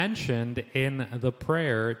mentioned in the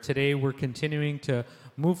prayer, today we're continuing to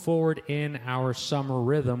move forward in our summer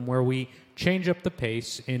rhythm where we change up the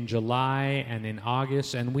pace in July and in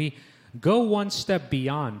August, and we go one step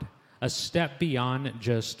beyond, a step beyond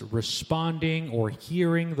just responding or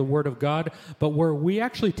hearing the Word of God, but where we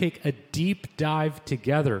actually take a deep dive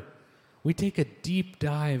together. We take a deep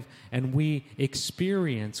dive and we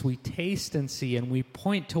experience, we taste and see, and we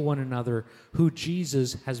point to one another who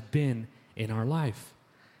Jesus has been in our life.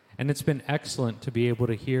 And it's been excellent to be able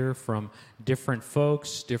to hear from different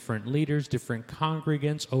folks, different leaders, different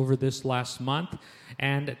congregants over this last month.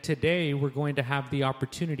 And today we're going to have the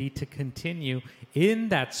opportunity to continue in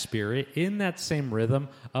that spirit, in that same rhythm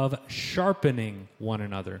of sharpening one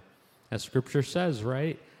another. As Scripture says,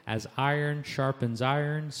 right? As iron sharpens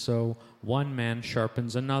iron, so one man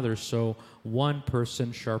sharpens another. So one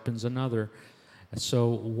person sharpens another. So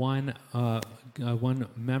one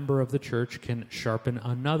member of the church can sharpen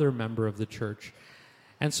another member of the church.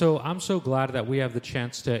 And so I'm so glad that we have the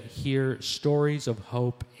chance to hear stories of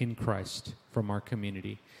hope in Christ from our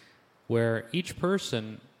community, where each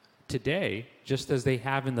person today, just as they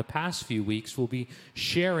have in the past few weeks, will be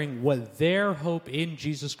sharing what their hope in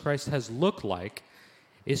Jesus Christ has looked like,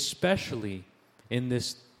 especially in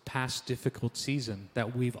this past difficult season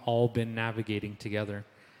that we've all been navigating together.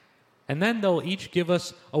 And then they'll each give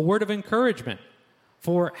us a word of encouragement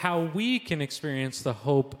for how we can experience the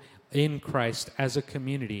hope in Christ as a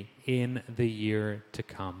community in the year to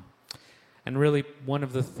come. And really, one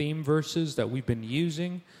of the theme verses that we've been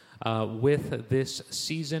using with this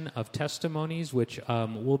season of testimonies, which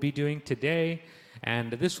we'll be doing today,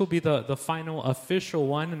 and this will be the final official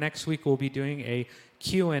one. Next week we'll be doing a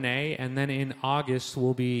Q&A, and then in August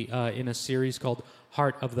we'll be in a series called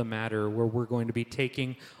Heart of the Matter, where we're going to be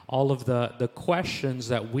taking all of the questions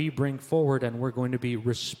that we bring forward, and we're going to be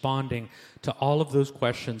responding to all of those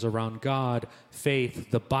questions around God, faith,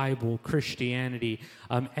 the Bible, Christianity,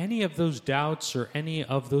 any of those doubts or any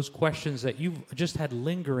of those questions that you've just had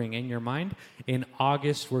lingering in your mind. In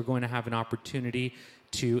August, we're going to have an opportunity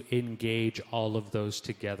to engage all of those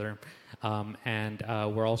together. And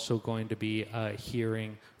we're also going to be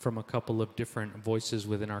hearing from a couple of different voices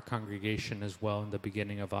within our congregation as well in the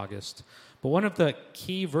beginning of August. But one of the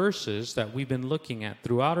key verses that we've been looking at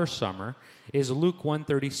throughout our summer is Luke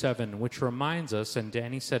 1:37, which reminds us, and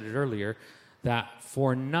Danny said it earlier, that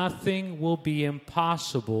for nothing will be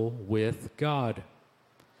impossible with God.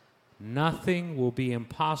 Nothing will be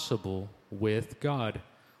impossible with God.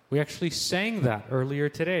 We actually sang that earlier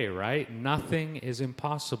today, right? Nothing is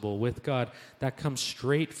impossible with God. That comes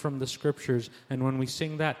straight from the Scriptures. And when we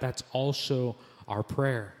sing that, that's also our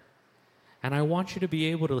prayer. And I want you to be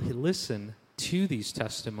able to listen to these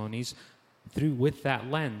testimonies with that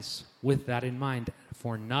lens, with that in mind.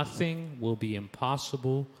 For nothing will be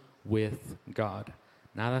impossible with God.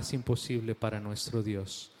 Nada es imposible para nuestro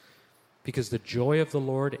Dios. Because the joy of the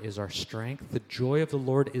Lord is our strength. The joy of the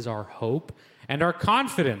Lord is our hope and our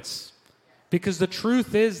confidence. Because the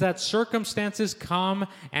truth is that circumstances come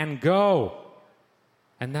and go.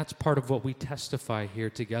 And that's part of what we testify here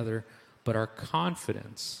together. But our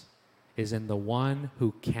confidence is in the one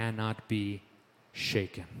who cannot be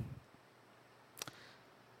shaken.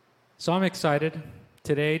 So I'm excited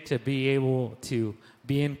today to be able to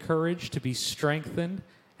be encouraged, to be strengthened,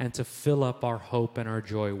 and to fill up our hope and our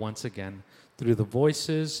joy once again through the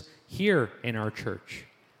voices here in our church.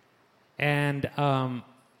 And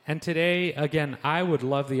today, again, I would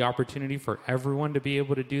love the opportunity for everyone to be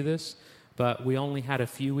able to do this, but we only had a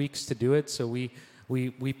few weeks to do it, so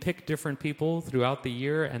we pick different people throughout the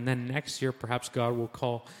year, and then next year, perhaps God will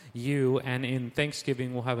call you, and in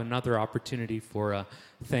Thanksgiving, we'll have another opportunity for a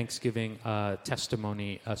Thanksgiving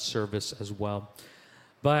testimony service as well.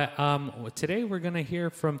 But today we're going to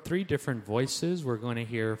hear from three different voices. We're going to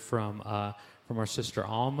hear from our sister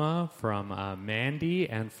Alma, from Mandy,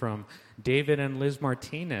 and from David and Liz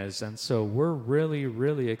Martinez. And so we're really,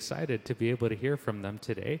 really excited to be able to hear from them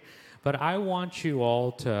today. But I want you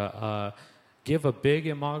all to give a big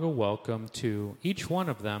Imago welcome to each one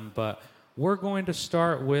of them. But we're going to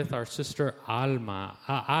start with our sister Alma.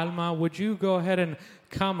 Alma, would you go ahead and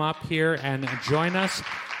come up here and join us?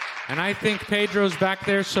 And I think Pedro's back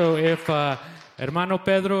there, so if Hermano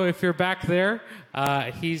Pedro, if you're back there,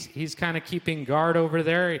 he's kind of keeping guard over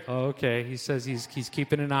there. Oh, okay, he says he's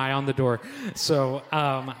keeping an eye on the door. So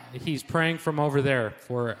he's praying from over there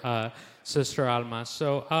for Sister Alma.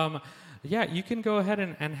 So yeah, you can go ahead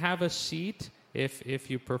and have a seat if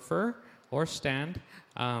you prefer, or stand,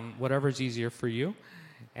 whatever's easier for you.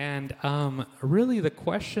 And really, the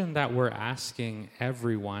question that we're asking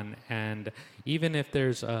everyone, and even if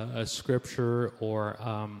there's a scripture or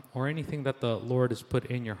anything that the Lord has put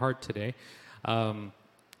in your heart today,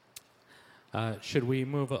 should we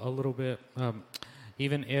move a little bit?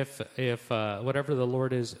 Even if whatever the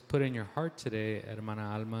Lord has put in your heart today,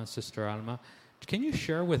 Hermana Alma, Sister Alma, can you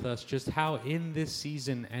share with us just how in this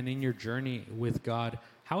season and in your journey with God,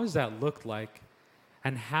 how has that looked like,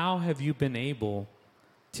 and how have you been able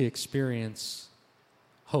to experience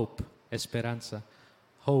hope, esperanza,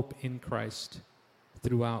 hope in Christ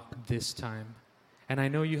throughout this time? And I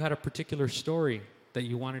know you had a particular story that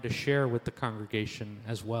you wanted to share with the congregation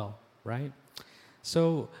as well, right?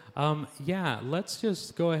 So, let's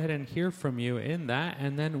just go ahead and hear from you in that,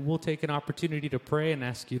 and then we'll take an opportunity to pray and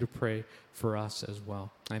ask you to pray for us as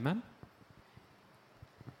well. Amen?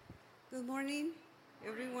 Good morning,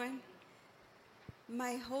 everyone.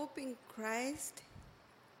 My hope in Christ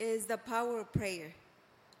is the power of prayer.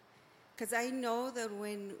 Because I know that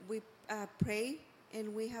when we pray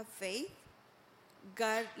and we have faith,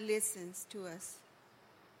 God listens to us.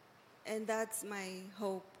 And that's my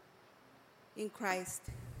hope in Christ.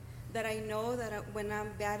 That I know that when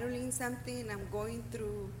I'm battling something, I'm going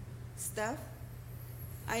through stuff,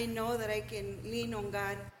 I know that I can lean on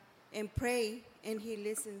God and pray, and He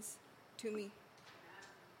listens to me.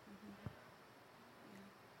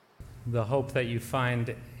 The hope that you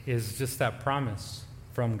find is just that promise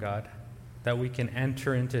from God that we can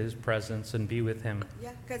enter into His presence and be with Him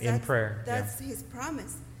in prayer. That's His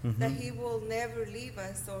promise, that He will never leave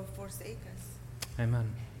us or forsake us.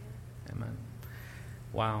 Amen. Amen.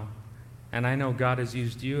 Wow. And I know God has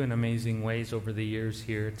used you in amazing ways over the years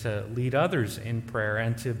here to lead others in prayer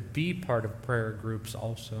and to be part of prayer groups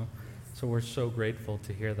also. So we're so grateful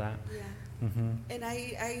to hear that. Yeah. And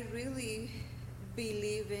I really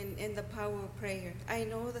believe in the power of prayer. I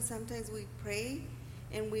know that sometimes we pray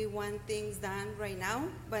and we want things done right now,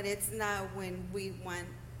 but it's not when we want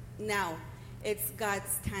now. It's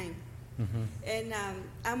God's time. And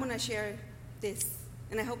I'm going to share this,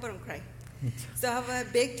 and I hope I don't cry. So I have a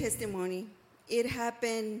big testimony. It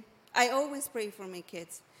happened, I always pray for my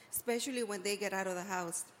kids, especially when they get out of the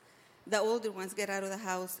house. The older ones get out of the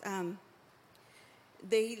house.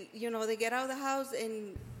 They get out of the house,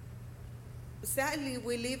 and sadly,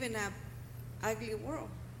 we live in an ugly world.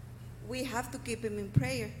 We have to keep them in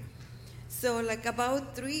prayer. So like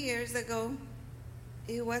about 3 years ago,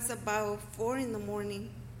 it was about 4 in the morning,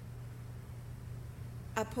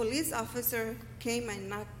 a police officer came and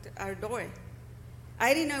knocked our door.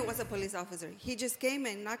 I didn't know it was a police officer. He just came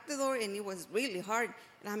and knocked the door, and it was really hard.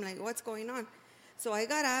 And I'm like, what's going on? So I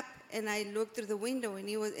got up, and I looked through the window, and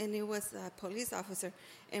it was a police officer.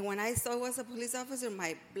 And when I saw it was a police officer,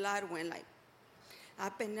 my blood went like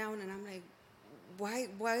up and down, and I'm like, why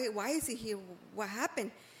is he here? What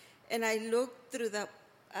happened? And I looked through the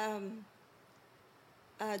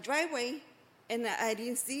driveway, and I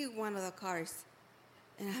didn't see one of the cars.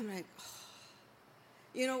 And I'm like,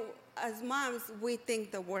 as moms, we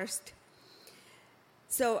think the worst.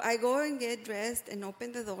 So I go and get dressed and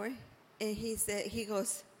open the door, and he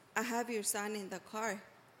goes, I have your son in the car.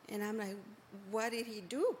 And I'm like, what did he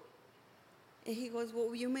do? And he goes,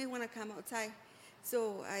 well, you may want to come outside.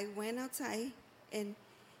 So I went outside, and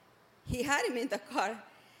he had him in the car.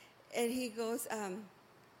 And he goes, I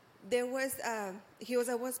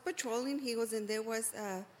was patrolling. He goes, and there was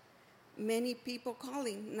many people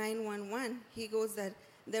calling 911. He goes that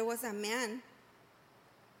there was a man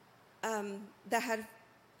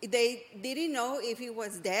they didn't know if he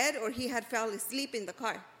was dead or he had fell asleep in the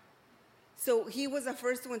car. So he was the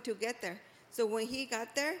first one to get there. So when he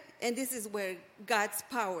got there, and this is where God's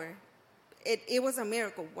power, it was a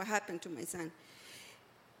miracle what happened to my son.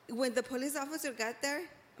 When the police officer got there,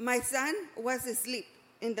 my son was asleep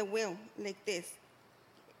in the wheel like this.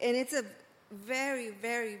 And it's a very,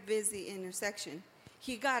 very busy intersection.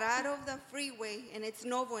 He got out of the freeway, and it's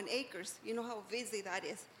Novo and Acres. You know how busy that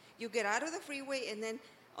is. You get out of the freeway, and then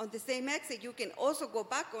on the same exit, you can also go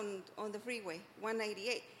back on the freeway,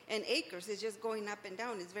 198. And Acres is just going up and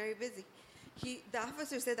down. It's very busy. The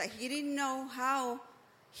officer said that he didn't know how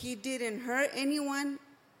he didn't hurt anyone,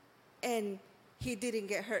 and he didn't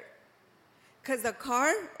get hurt. Because the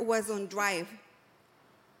car was on drive.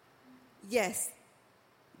 Yes.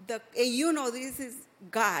 This is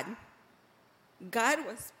God. God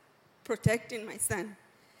was protecting my son.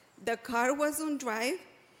 The car was on drive,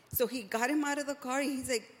 so he got him out of the car, and he's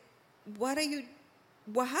like,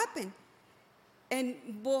 what happened? And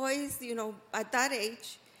boys, at that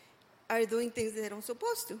age, are doing things they don't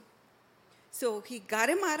supposed to. So he got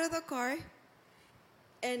him out of the car,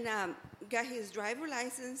 and got his driver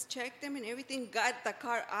license, checked him and everything, got the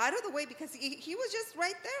car out of the way because he was just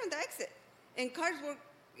right there on the exit. And cars were,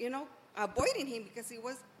 avoiding him because he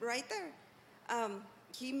was right there.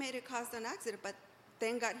 He made it cause an accident, but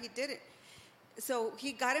thank God he didn't. So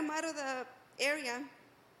he got him out of the area,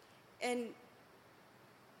 and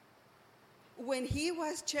when he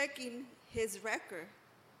was checking his record,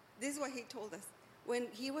 this is what he told us. When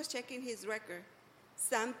he was checking his record,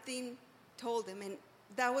 something told him, and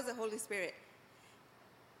that was the Holy Spirit.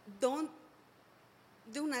 Don't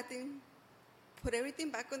do nothing. Put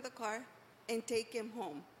everything back on the car and take him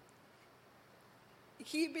home.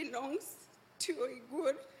 He belongs to a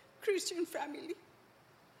good Christian family.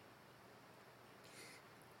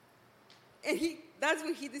 And that's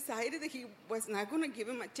when he decided that he was not going to give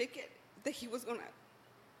him a ticket, that he was going to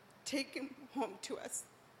take him home to us.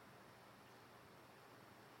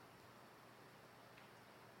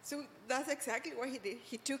 So that's exactly what he did.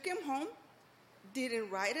 He took him home, didn't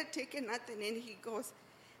write a ticket, nothing, and he goes,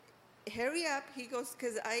 hurry up. He goes,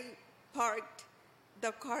 because I parked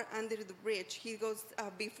the car under the bridge. He goes,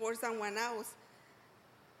 before someone else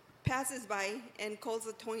passes by and calls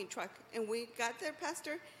a towing truck. And we got there,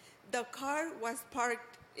 Pastor. The car was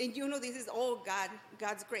parked, and this is all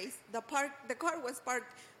God's grace. The car was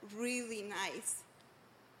parked really nice.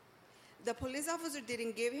 The police officer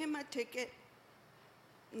didn't give him a ticket,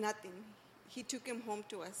 nothing. He took him home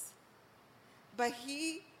to us. But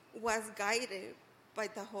he was guided by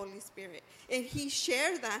the Holy Spirit. And he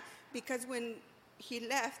shared that because when he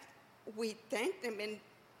left, we thanked him and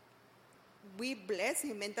we blessed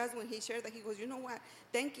him. And that's when he shared that. He goes, you know what?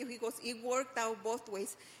 Thank you. He goes, it worked out both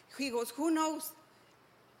ways. He goes, who knows?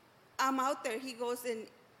 I'm out there. He goes, and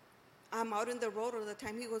I'm out on the road all the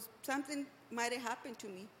time. He goes, something might have happened to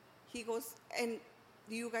me. He goes, and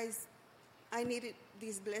you guys, I needed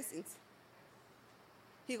these blessings.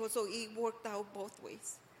 He goes, so it worked out both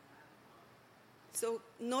ways. So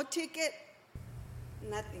no ticket,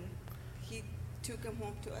 nothing. He took him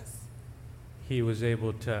home to us. He was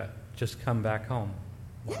able to just come back home.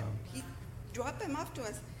 Wow. Yeah, he dropped him off to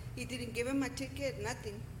us. He didn't give him a ticket,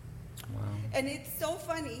 nothing. Wow. And it's so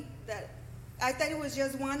funny that I thought it was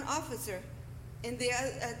just one officer, and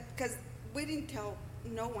because we didn't tell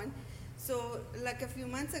no one. So like a few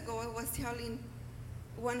months ago, I was telling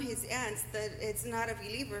one of his aunts that it's not a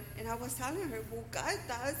believer, and I was telling her, well, God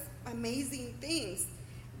does amazing things.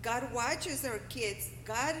 God watches our kids.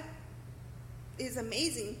 God is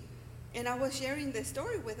amazing. And I was sharing the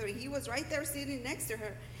story with her. He was right there sitting next to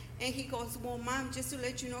her. And he goes, well, Mom, just to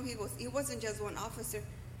let you know, he goes, it wasn't just one officer.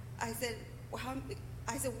 I said, well,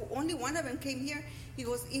 only one of them came here. He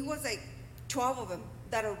goes, it was like 12 of them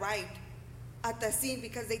that arrived at the scene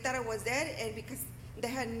because they thought I was dead and because they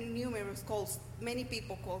had numerous calls. Many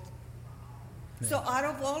people called. Yeah. So out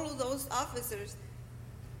of all of those officers,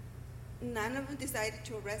 none of them decided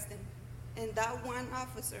to arrest him. And that one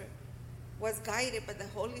officer was guided by the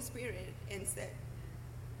Holy Spirit and said,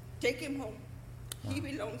 take him home. Wow. He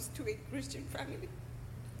belongs to a Christian family.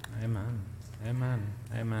 Amen. Amen.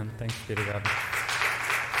 Amen. Thanks be to God.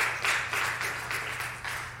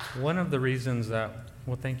 One of the reasons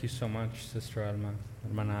thank you so much, Sister Alma,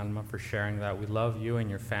 Hermana Alma, for sharing that. We love you and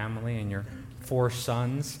your family and your 4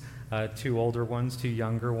 sons, 2 older ones, 2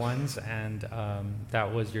 younger ones, and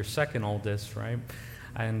that was your second oldest, right?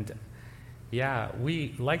 And yeah,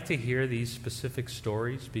 we like to hear these specific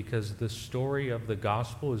stories because the story of the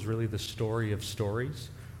gospel is really the story of stories,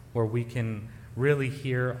 where we can really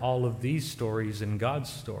hear all of these stories in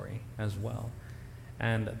God's story as well.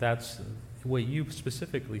 And that's what you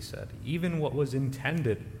specifically said. Even what was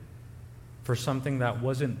intended for something that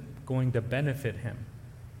wasn't going to benefit him,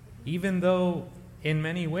 even though in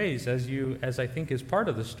many ways, as I think is part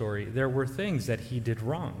of the story, there were things that he did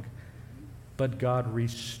wrong, but God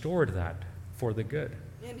restored that for the good.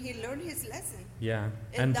 And he learned his lesson. Yeah,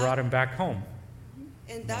 and brought him back home.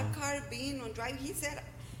 And that car being on drive, he said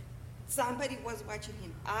somebody was watching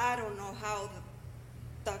him. I don't know how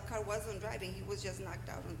the car was on driving. He was just knocked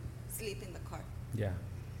out and sleep in the car. Yeah,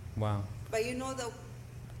 wow. But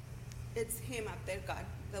it's him up there, God,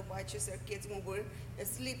 that watches our kids when we're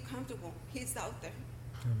asleep comfortable. He's out there.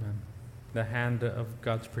 Amen. The hand of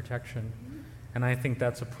God's protection. Mm-hmm. And I think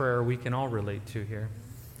that's a prayer we can all relate to here.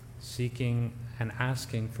 Seeking and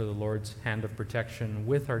asking for the Lord's hand of protection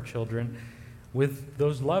with our children, with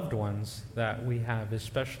those loved ones that we have,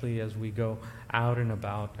 especially as we go out and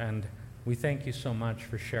about. And we thank you so much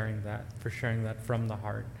for sharing that from the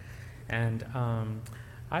heart. And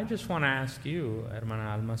I just want to ask you,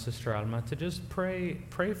 Hermana Alma, Sister Alma, to just pray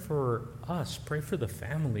for us, pray for the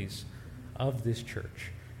families of this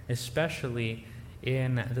church, especially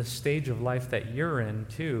in the stage of life that you're in,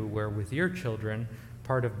 too, where with your children,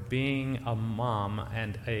 part of being a mom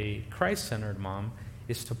and a Christ-centered mom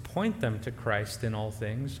is to point them to Christ in all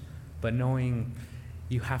things, but knowing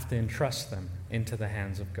you have to entrust them into the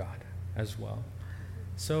hands of God as well.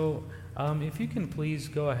 So if you can please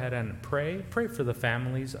go ahead and pray for the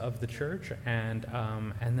families of the church, and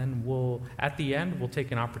then at the end we'll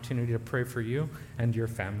take an opportunity to pray for you and your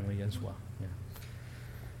family as well. Yeah.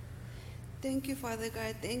 Thank you, Father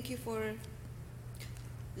God. Thank you for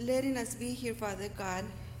letting us be here, Father God,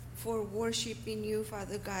 for worshiping you,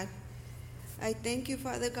 Father God. I thank you,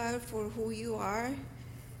 Father God, for who you are.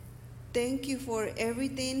 Thank you for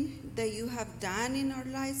everything that you have done in our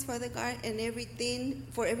lives, Father God, and everything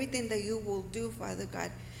that you will do, Father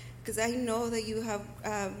God, because I know that you have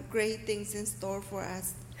great things in store for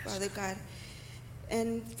us, yes, Father God.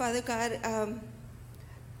 And Father God,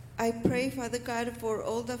 I pray, Father God, for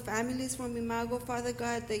all the families from Imago, Father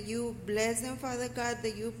God, that you bless them, Father God,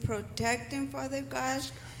 that you protect them, Father God,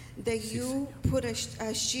 that you put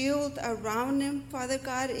a shield around them, Father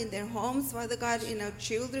God, in their homes, Father God, in our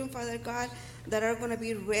children, Father God, that are going to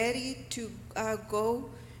be ready to go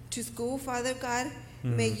to school, Father God.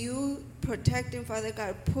 Mm-hmm. May you protect them, Father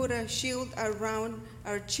God. Put a shield around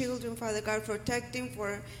our children, Father God. Protect them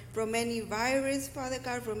from any virus, Father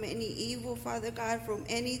God, from any evil, Father God, from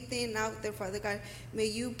anything out there, Father God. May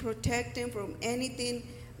you protect them from anything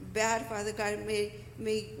bad, Father God.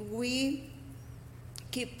 May we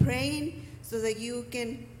keep praying so that you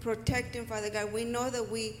can protect him, Father God. We know that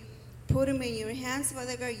we put him in your hands,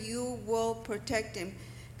 Father God. You will protect him.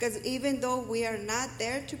 Because even though we are not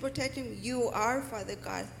there to protect him, you are, Father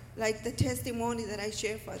God. Like the testimony that I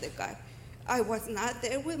shared, Father God. I was not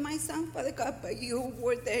there with my son, Father God, but you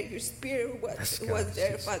were there. Your spirit was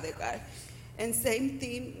there, Father God. And same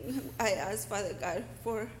thing I ask, Father God,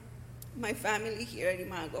 for my family here at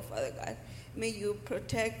Imago, Father God. May you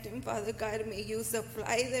protect them, Father God. May you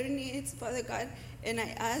supply their needs, Father God. And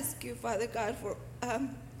I ask you, Father God, for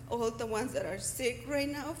all the ones that are sick right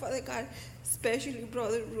now, Father God, especially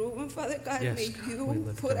Brother Ruben, Father God. Yes, may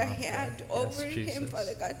you put a hand over him,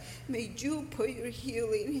 Father God. May you put your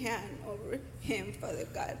healing hand over him, Father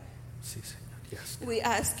God. Yes. We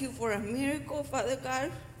ask you for a miracle, Father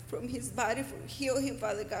God, from his body, heal him,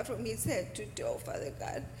 Father God, from his head to toe, Father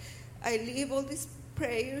God. I leave all these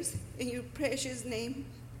prayers in your precious name.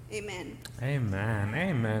 Amen. Amen.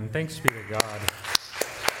 Amen. Thanks be to God.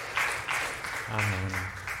 Amen.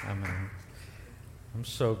 Amen. I'm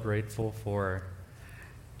so grateful for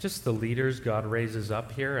just the leaders God raises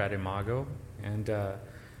up here at Imago, and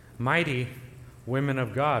mighty women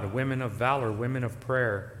of God, women of valor, women of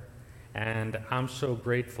prayer. And I'm so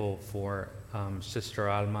grateful for Sister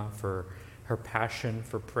Alma, for her passion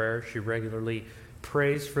for prayer. She regularly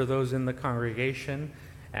prays for those in the congregation,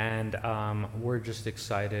 and we're just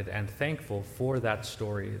excited and thankful for that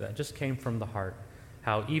story that just came from the heart.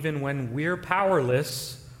 How even when we're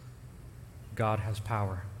powerless, God has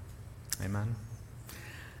power. Amen.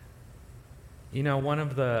 You know, one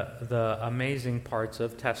of the amazing parts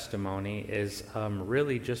of testimony is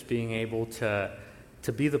really just being able to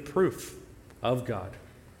be the proof of God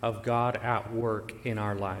at work in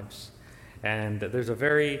our lives. And there's a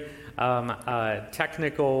very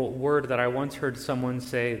technical word that I once heard someone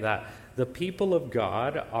say, that the people of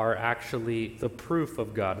God are actually the proof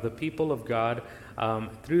of God. The people of God,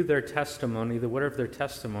 through their testimony, the word of their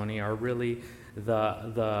testimony, are really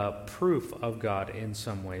the proof of God in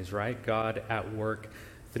some ways, right? God at work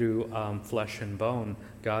through flesh and bone,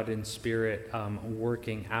 God in spirit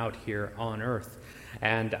working out here on earth.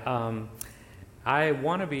 And I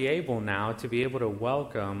want to be able now to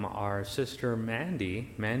welcome our sister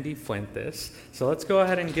Mandy Fuentes. So let's go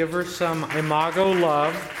ahead and give her some Imago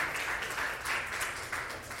love.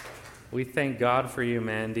 We thank God for you,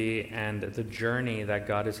 Mandy, and the journey that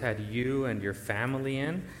God has had you and your family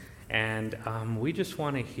in. And we just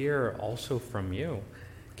want to hear also from you.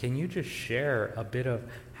 Can you just share a bit of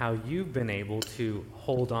how you've been able to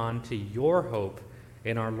hold on to your hope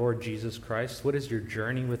in our Lord Jesus Christ? What does your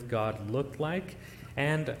journey with God look like?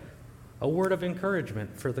 And a word of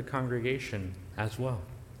encouragement for the congregation as well.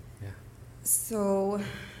 Yeah. So,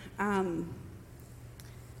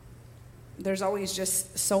 there's always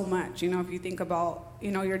just so much, if you think about,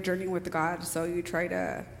 your journey with God. So you try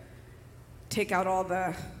to take out all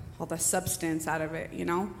the substance out of it,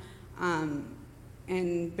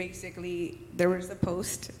 and basically there was a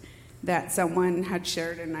post that someone had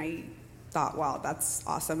shared, and I thought, wow, that's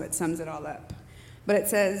awesome. It sums it all up. But it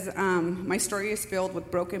says, my story is filled with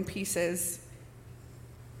broken pieces.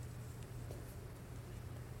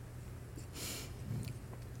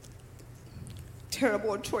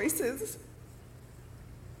 terrible choices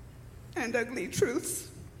and ugly truths.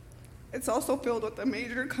 It's also filled with a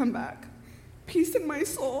major comeback, peace in my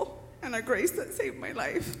soul, and a grace that saved my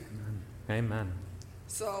life. Amen.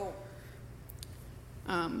 So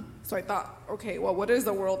I thought, okay, well, what does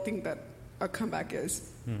the world think that a comeback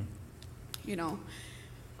is? You know,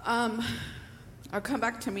 a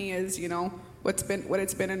comeback to me is, you know, what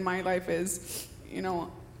it's been in my life is, you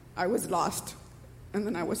know, I was lost, and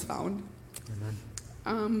then I was found.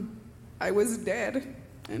 Amen. I was dead,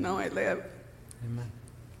 and now I live. Amen.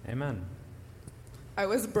 Amen. I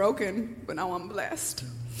was broken, but now I'm blessed.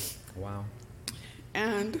 Wow.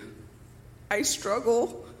 And I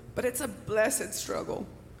struggle, but it's a blessed struggle,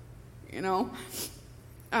 you know.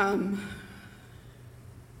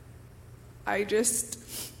 I just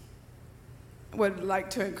would like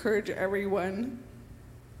to encourage everyone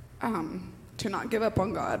to not give up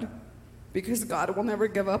on God, because God will never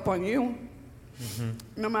give up on you.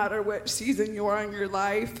 No matter which season you are in your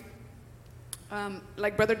life.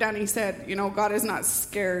 Like Brother Danny said, you know, God is not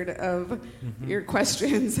scared of your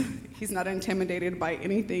questions. He's not intimidated by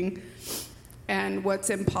anything. And what's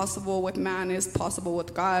impossible with man is possible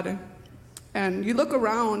with God. And you look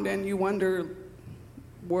around and you wonder,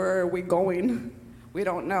 where are we going? We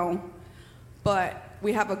don't know. But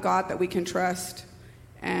we have a God that we can trust.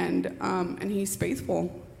 And he's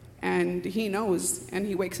faithful. And he knows. And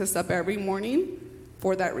he wakes us up every morning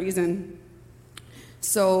for that reason.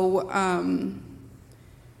 So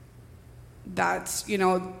that's, you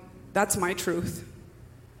know, that's my truth.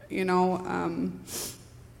 You know,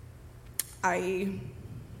 I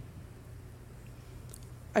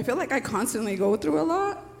feel like I constantly go through a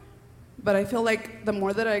lot, but I feel like the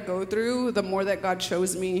more that I go through, the more that God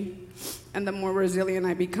shows me, and the more resilient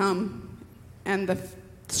I become, and the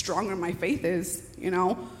stronger my faith is, you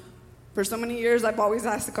know. For so many years, I've always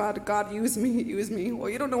asked God, God, use me, use me. Well,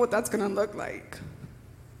 you don't know what that's going to look like.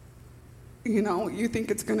 You know, you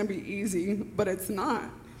think it's going to be easy, but it's not.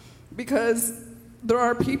 Because there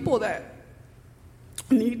are people that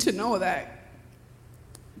need to know that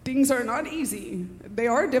things are not easy. They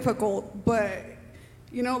are difficult, but,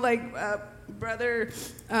 you know, like our brother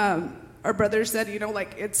said, you know,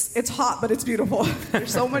 like it's hot, but it's beautiful.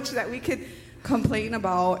 There's so much that we could complain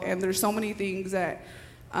about, and there's so many things that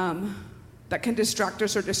that can distract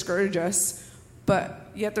us or discourage us.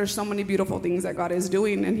 But yet there's so many beautiful things that God is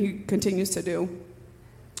doing, and he continues to do.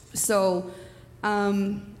 So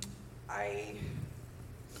my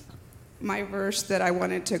verse that I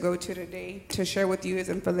wanted to go to today to share with you is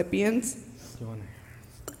in Philippians.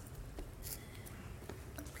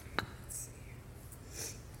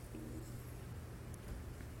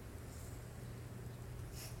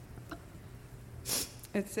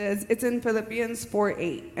 It says, it's in Philippians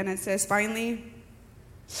 4:8, and it says, finally,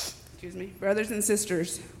 brothers and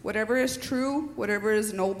sisters, whatever is true, whatever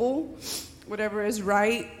is noble, whatever is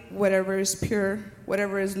right, whatever is pure,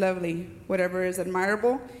 whatever is lovely, whatever is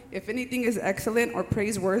admirable, if anything is excellent or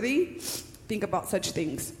praiseworthy, think about such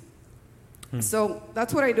things. So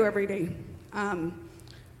that's what I do every day. And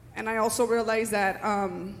I also realize that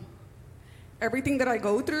everything that I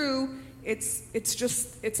go through, it's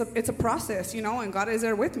a process, you know, and God is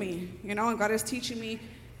there with me, you know, and God is teaching me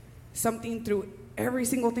something through every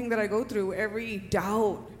single thing that I go through, every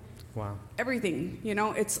doubt, everything, you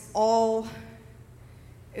know, it's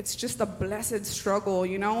just a blessed struggle,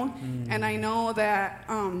 you know, and I know that,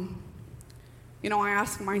 you know, I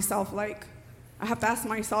ask myself, like, I have to ask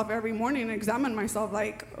myself every morning and examine myself,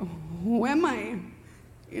 like, who am I?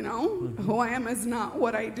 You know, who I am is not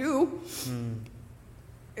what I do.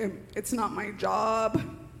 It's not my job,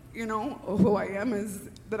 you know. Who I am is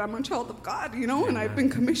that I'm a child of God, you know, and I've been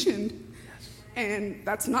commissioned. And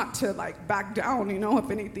that's not to, like, back down, you know. If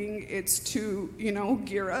anything, it's to, you know,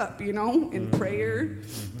 gear up, you know, in prayer.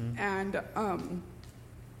 And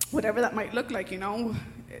whatever that might look like, you know.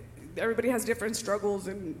 Everybody has different struggles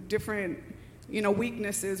and different, you know,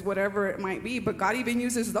 weaknesses, whatever it might be. But God even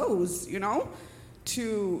uses those, you know,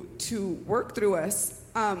 to work through us.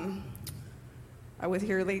 I was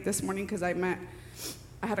here late this morning because I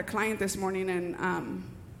had a client this morning,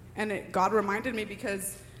 and God reminded me,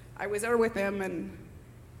 because I was there with him,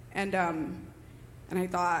 and I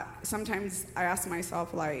thought, sometimes I ask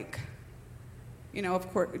myself, like, you know, of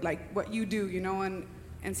course, like, what you do, you know, and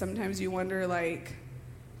sometimes you wonder, like,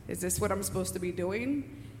 is this what I'm supposed to be doing?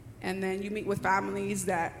 And then you meet with families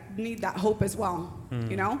that need that hope as well,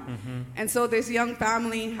 you know? And so this young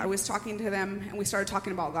family, I was talking to them, and we started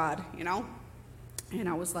talking about God, you know? And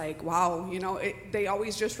I was like, wow, you know, they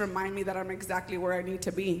always just remind me that I'm exactly where I need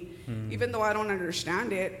to be. Even though I don't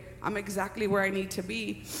understand it, I'm exactly where I need to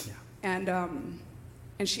be. And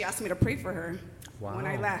and she asked me to pray for her when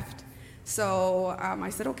I Wow. left. So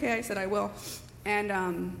I said, okay, I said I will. And,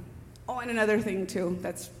 and another thing too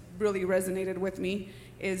that's really resonated with me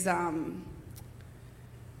is,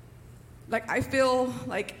 like, I feel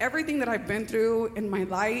like everything that I've been through in my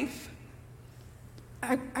life,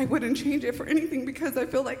 I wouldn't change it for anything, because I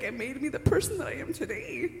feel like it made me the person that I am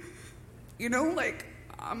today. You know, like,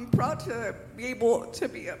 I'm proud to be able to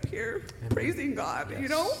be up here praising God, Yes. you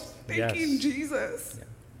know, thanking Yes. Jesus. Yeah.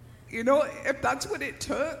 You know, if that's what it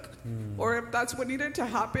took, or if that's what needed to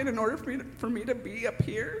happen in order for me to be up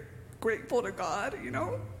here, grateful to God, you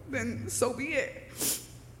know, then so be it.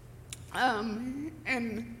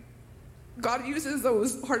 And God uses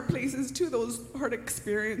those hard places too, those hard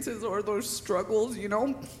experiences or those struggles, you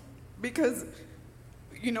know, because,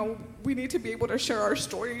 you know, we need to be able to share our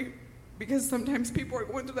story, because sometimes people are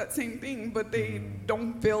going through that same thing, but they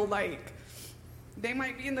don't feel like they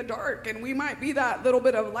might be in the dark, and we might be that little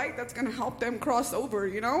bit of light that's going to help them cross over,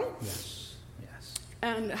 you know? Yes. Yes.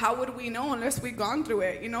 And how would we know unless we've gone through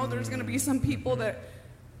it? You know, there's going to be some people that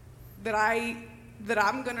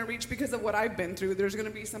I'm going to reach because of what I've been through. There's going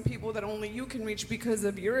to be some people that only you can reach because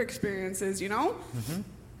of your experiences, you know?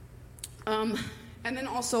 And then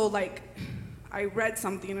also, like, I read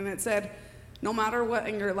something and it said, no matter what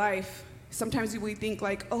in your life, sometimes we think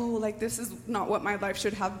like, oh, like, this is not what my life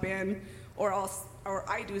should have been, or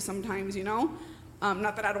I do sometimes, you know?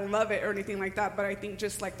 Not that I don't love it or anything like that, but I think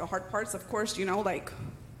just like the hard parts, of course, you know, like,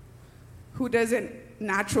 who doesn't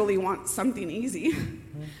naturally want something easy?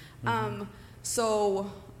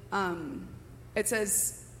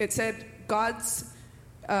 It said God's,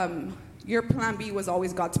 your plan B was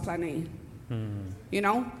always God's plan A, you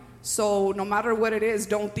know? So no matter what it is,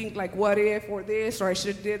 don't think like, what if, or this, or I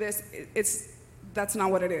should do this. That's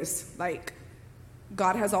not what it is. Like,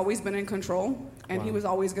 God has always been in control, and he was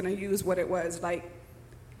always going to use what it was. Like,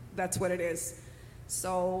 that's what it is.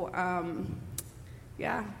 So,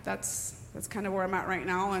 yeah, that's kind of where I'm at right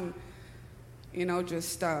now. And, you know,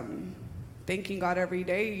 just thanking God every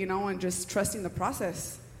day, you know, and just trusting the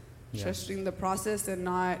process. Yes. Trusting the process and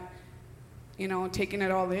not, you know, taking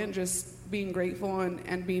it all in, just being grateful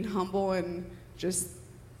and being humble and just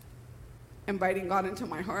inviting God into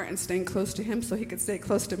my heart and staying close to him so he could stay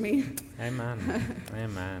close to me. Amen.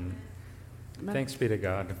 Amen. Amen. Thanks be to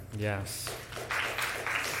God. Yes.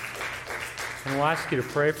 And we'll ask you to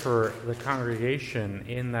pray for the congregation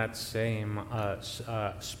in that same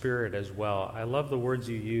spirit as well. I love the words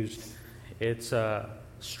you used. It's a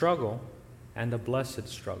struggle and a blessed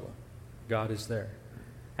struggle. God is there.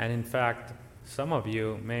 And in fact, some of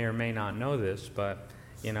you may or may not know this, but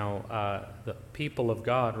you know, the people of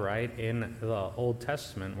God, right, in the Old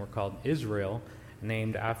Testament were called Israel,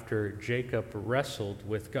 named after Jacob wrestled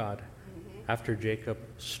with God, after Jacob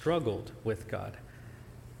struggled with God.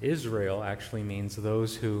 Israel actually means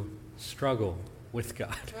those who struggle with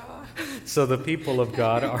God. So the people of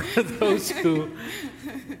God are those who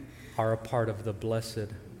are a part of the blessed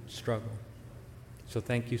struggle. So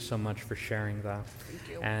thank you so much for sharing that. Thank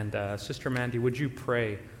you. And Sister Mandy, would you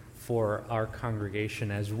pray for our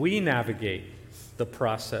congregation as we navigate the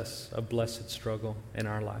process of blessed struggle in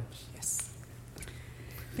our lives? Yes.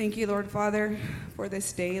 Thank you, Lord Father, for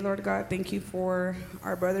this day, Lord God. Thank you for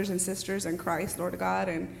our brothers and sisters in Christ, Lord God.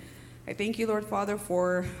 And I thank you, Lord Father,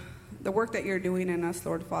 for the work that you're doing in us,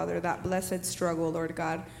 Lord Father, that blessed struggle, Lord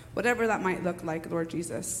God, whatever that might look like, Lord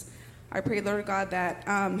Jesus. I pray, Lord God, that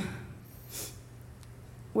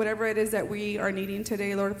whatever it is that we are needing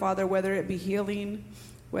today, Lord Father, whether it be healing,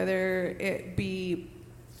 whether it be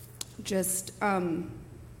just, what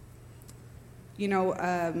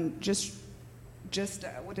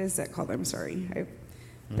is that called? I'm sorry. I've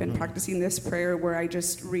been practicing this prayer where I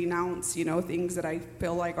just renounce, you know, things that I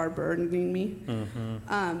feel like are burdening me.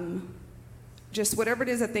 Just whatever it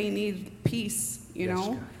is that they need, peace, you Yes,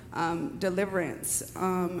 know, deliverance,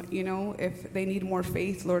 you know, if they need more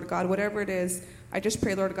faith, Lord God, whatever it is, I just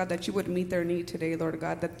pray, Lord God, that you would meet their need today, Lord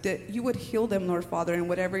God, that you would heal them, Lord Father, in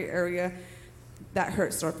whatever area that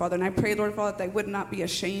hurts, Lord Father. And I pray, Lord Father, that they would not be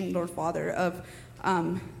ashamed, Lord Father, of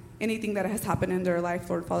anything that has happened in their life,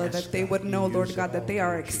 Lord Father, Yes, that they God, would know, you Lord use God, it that they all,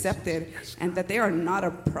 are Lord Jesus. accepted Yes, and that they are not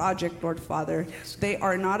a project, Lord Father. Yes, They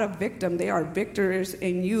are not a victim. They are victors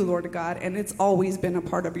in you, Lord God, and it's always been a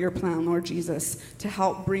part of your plan, Lord Jesus, to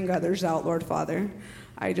help bring others out, Lord Father.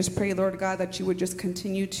 I just pray, Lord God, that you would just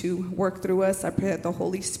continue to work through us. I pray that the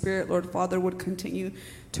Holy Spirit, Lord Father, would continue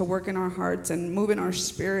to work in our hearts and move in our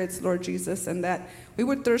spirits, Lord Jesus, and that we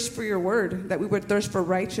would thirst for your word, that we would thirst for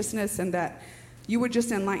righteousness, and that you would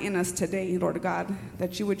just enlighten us today, Lord God,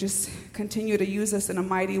 that you would just continue to use us in a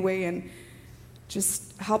mighty way and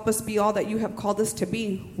Just help us be all that you have called us to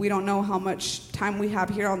be. We don't know how much time we have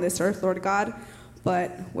here on this earth, Lord God,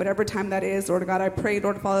 but whatever time that is, Lord God, I pray,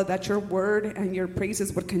 Lord Father, that your word and your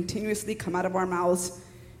praises would continuously come out of our mouths.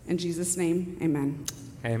 In Jesus' name, amen.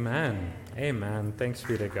 Amen. Amen. Thanks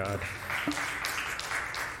be to God.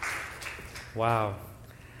 Wow.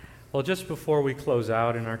 Well, just before we close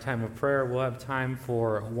out in our time of prayer, we'll have time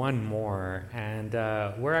for one more. And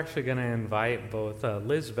we're actually going to invite both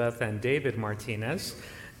Lizbeth and David Martinez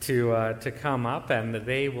to come up, and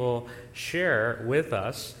they will share with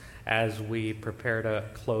us as we prepare to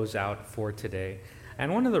close out for today.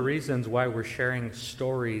 And one of the reasons why we're sharing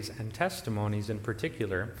stories and testimonies in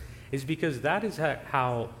particular is because that is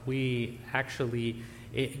how we actually...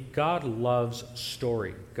 God loves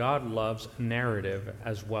story. God loves narrative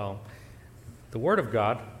as well. The Word of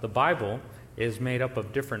God, the Bible, is made up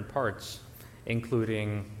of different parts,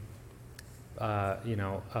 including,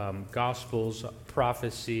 Gospels,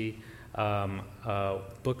 prophecy,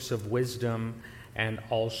 books of wisdom, and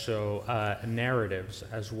also narratives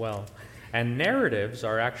as well. And narratives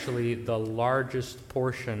are actually the largest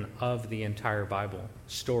portion of the entire Bible,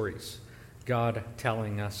 stories. God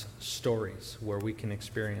telling us stories where we can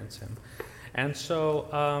experience him. And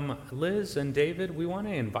so, Liz and David, we want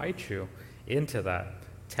to invite you into that.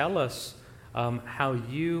 Tell us how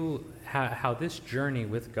this journey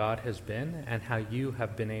with God has been and how you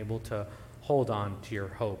have been able to hold on to your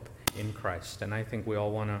hope in Christ. And I think we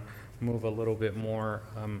all want to move a little bit more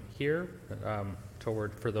here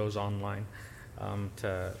toward, for those online,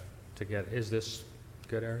 to get, is this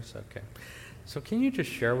good, Eris? Okay. So can you just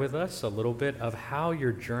share with us a little bit of how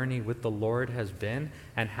your journey with the Lord has been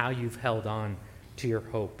and how you've held on to your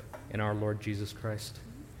hope in our Lord Jesus Christ?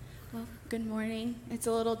 Well, good morning. It's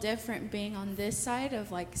a little different being on this side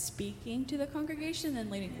of like speaking to the congregation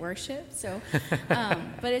than leading worship. So,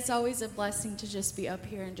 but it's always a blessing to just be up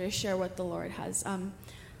here and just share what the Lord has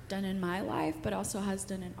done in my life, but also has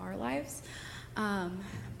done in our lives.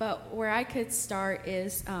 But where I could start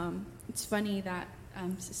is, it's funny that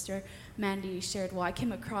Sister Mandy shared, well, I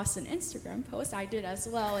came across an Instagram post. I did as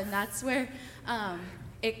well. And that's where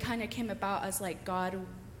it kind of came about as like, God,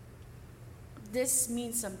 this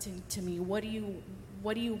means something to me. What do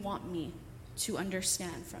you want me to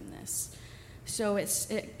understand from this? So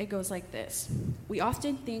it goes like this. We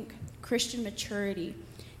often think Christian maturity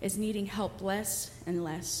is needing help less and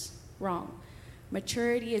less. Wrong.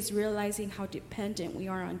 Maturity is realizing how dependent we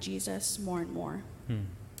are on Jesus more and more.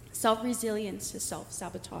 Self-resilience is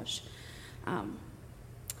self-sabotage.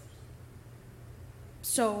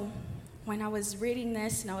 So when I was reading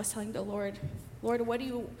this and I was telling the Lord, what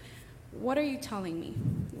are you telling me?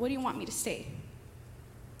 What do you want me to say?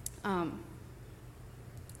 I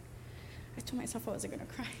told myself I wasn't going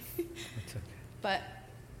to cry. That's okay. But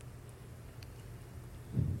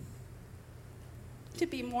to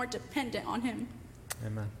be more dependent on him.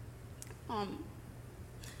 Amen.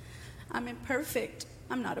 I'm imperfect.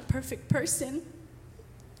 I'm not a perfect person.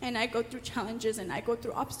 And I go through challenges and I go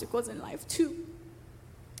through obstacles in life too.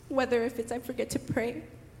 Whether if it's I forget to pray,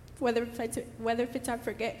 whether if it's I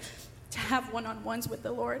forget to have one-on-ones with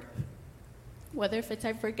the Lord, whether if it's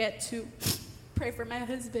I forget to pray for my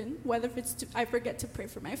husband, whether if it's I forget to pray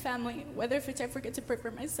for my family, whether if it's I forget to pray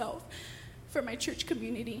for myself, for my church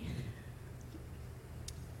community,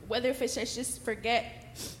 whether if it's I just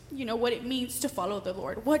forget, what it means to follow the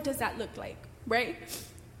Lord. What does that look like, right?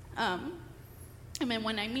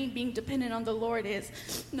 When I mean being dependent on the Lord is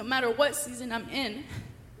no matter what season I'm in,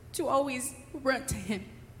 to always run to him,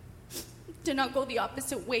 to not go the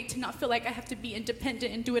opposite way, to not feel like I have to be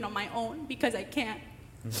independent and do it on my own because I can't.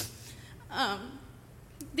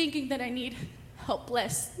 Thinking that I need help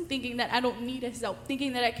less, thinking that I don't need his help,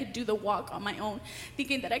 thinking that I could do the walk on my own,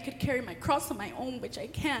 thinking that I could carry my cross on my own, which I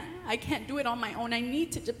can't. I can't do it on my own. I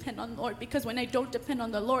need to depend on the Lord, because when I don't depend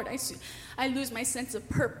on the Lord, I lose my sense of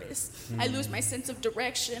purpose. I lose my sense of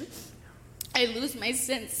direction. I lose my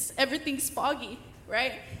sense. Everything's foggy,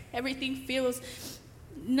 right? Everything feels,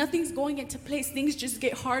 nothing's going into place. Things just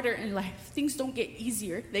get harder in life. Things don't get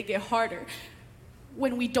easier. They get harder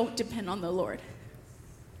when we don't depend on the Lord.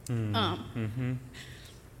 And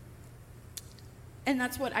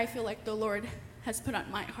that's what I feel like the Lord has put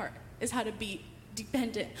on my heart, is how to be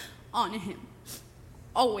dependent on him.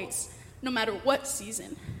 Always, no matter what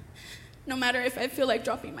season. No matter if I feel like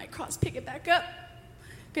dropping my cross, pick it back up,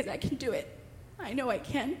 because I can do it. I know I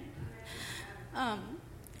can.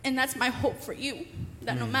 And that's my hope for you,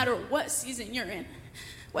 that no matter what season you're in,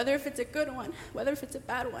 whether if it's a good one, whether if it's a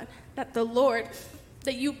bad one, that the Lord,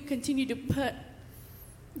 that you continue to put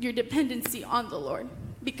your dependency on the Lord,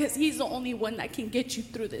 because he's the only one that can get you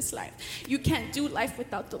through this life. You can't do life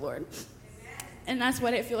without the Lord. And that's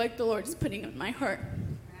what I feel like the Lord is putting in my heart.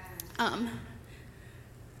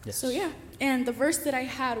 Yes. So yeah, and the verse that I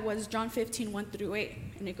had was John 15, 1-8,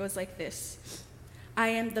 and it goes like this. I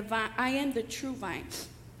am the true vine,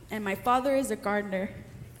 and my Father is a gardener.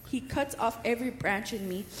 He cuts off every branch in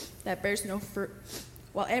me that bears no fruit,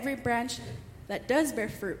 while every branch that does bear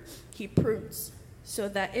fruit, he prunes, so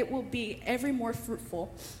that it will be ever more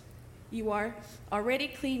fruitful. You are already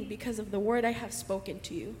clean because of the word I have spoken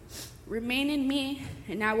to you. Remain in me,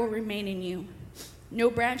 and I will remain in you. No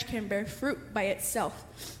branch can bear fruit by itself.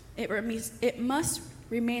 It must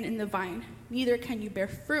remain in the vine. Neither can you bear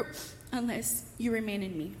fruit unless you remain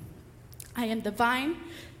in me. I am the vine,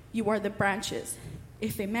 you are the branches.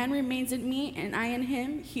 If a man remains in me and I in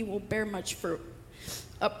him, he will bear much fruit.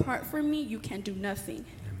 Apart from me, you can do nothing.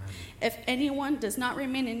 Amen. If anyone does not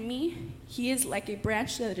remain in me, he is like a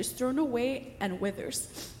branch that is thrown away and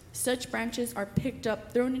withers. Such branches are picked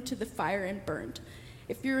up, thrown into the fire, and burned.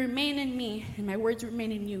 If you remain in me and my words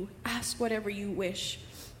remain in you, ask whatever you wish,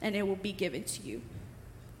 and it will be given to you.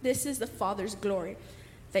 This is the Father's glory,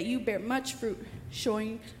 that you bear much fruit,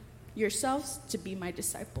 showing yourselves to be my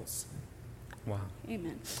disciples. Wow.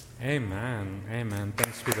 Amen. Amen. Amen.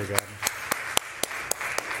 Thanks be to God.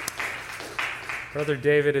 Brother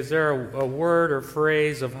David, is there a word or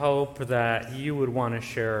phrase of hope that you would want to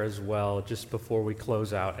share as well just before we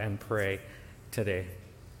close out and pray today?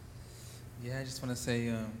 Yeah, I just want to say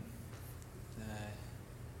that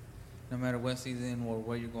no matter what season or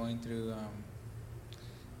what you're going through,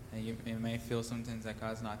 and it may feel sometimes like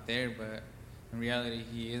God's not there, but in reality,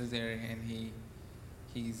 He is there, and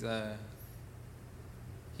He's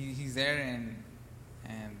there, and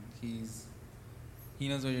He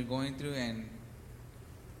knows what you're going through, and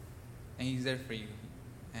He's there for you.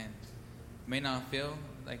 And it may not feel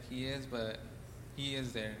like He is, but He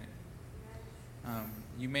is there.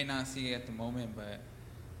 You may not see it at the moment, but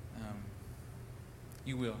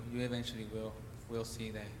you will. You eventually will see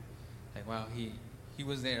that, like, wow, He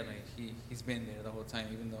was there. Like, He's been there the whole time,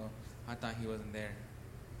 even though I thought He wasn't there.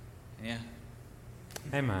 And yeah.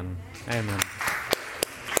 Amen. Amen.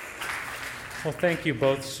 Well, thank you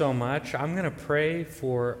both so much. I'm going to pray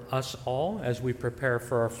for us all as we prepare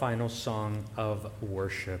for our final song of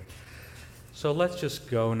worship. So let's just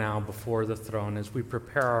go now before the throne as we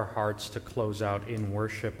prepare our hearts to close out in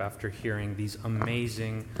worship after hearing these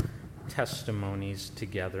amazing testimonies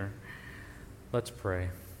together. Let's pray.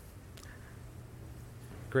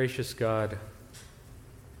 Gracious God,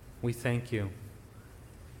 we thank you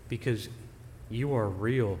because you are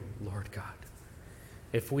real, Lord God.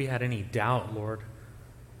 If we had any doubt, Lord,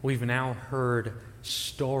 we've now heard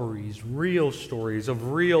stories, real stories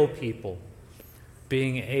of real people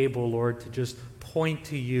being able, Lord, to just point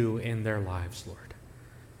to you in their lives, Lord.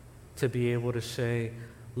 To be able to say,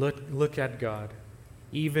 look at God.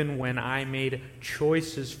 Even when I made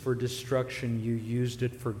choices for destruction, you used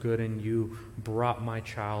it for good and you brought my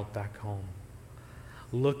child back home.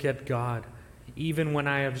 Look at God. Even when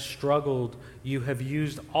I have struggled, you have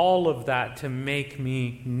used all of that to make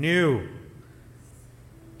me new.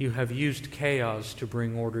 You have used chaos to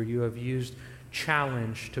bring order. You have used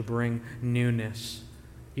challenge to bring newness.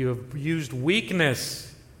 You have used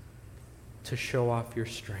weakness to show off your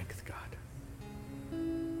strength, God.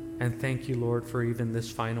 And thank you, Lord, for even this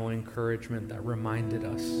final encouragement that reminded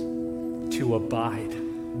us to abide.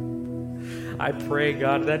 I pray,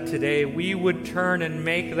 God, that today we would turn and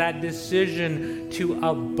make that decision to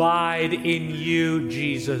abide in you,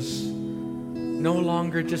 Jesus. No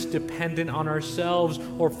longer just dependent on ourselves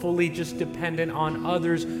or fully just dependent on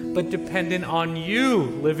others, but dependent on you,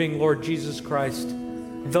 living Lord Jesus Christ,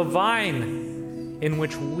 the vine in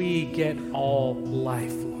which we get all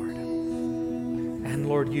life, Lord. And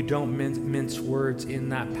Lord, you don't mince words in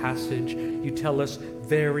that passage. You tell us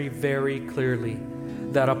very, very clearly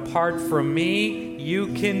that apart from me,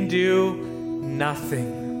 you can do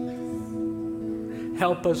nothing.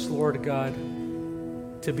 Help us, Lord God,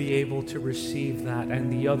 to be able to receive that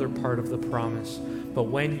and the other part of the promise. But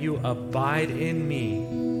when you abide in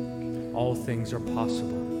me, all things are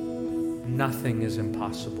possible. Nothing is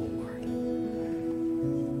impossible, Lord.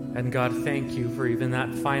 And God, thank you for even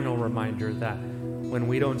that final reminder that when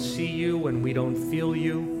we don't see you, when we don't feel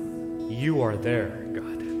you, you are there, God.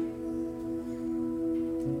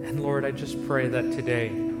 And Lord, I just pray that today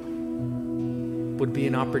would be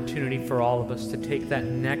an opportunity for all of us to take that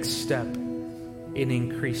next step in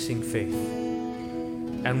increasing faith.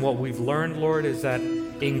 And what we've learned, Lord, is that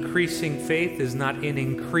increasing faith is not in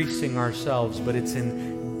increasing ourselves, but it's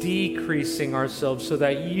in decreasing ourselves so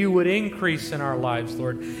that you would increase in our lives,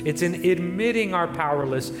 Lord. It's in admitting our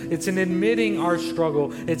powerless. It's in admitting our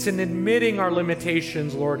struggle. It's in admitting our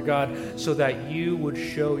limitations, Lord God, so that you would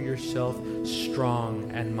show yourself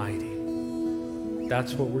strong and mighty.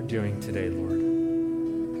 That's what we're doing today, Lord.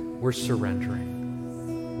 We're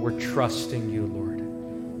surrendering. We're trusting you,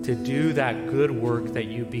 Lord, to do that good work that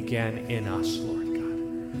you began in us, Lord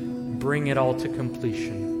God. Bring it all to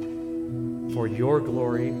completion for your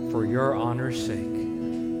glory, for your honor's sake.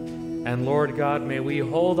 And Lord God, may we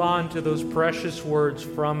hold on to those precious words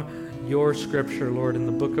from your scripture, Lord, in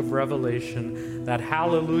the book of Revelation, that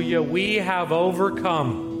hallelujah, we have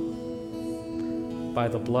overcome by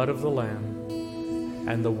the blood of the Lamb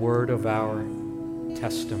and the word of our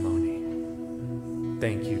testimony.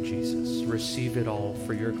 Thank you, Jesus. Receive it all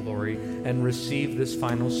for your glory, and receive this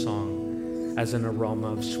final song as an aroma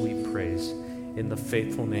of sweet praise. In the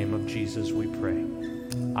faithful name of Jesus we pray.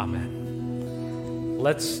 Amen.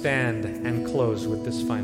 Let's stand and close with this final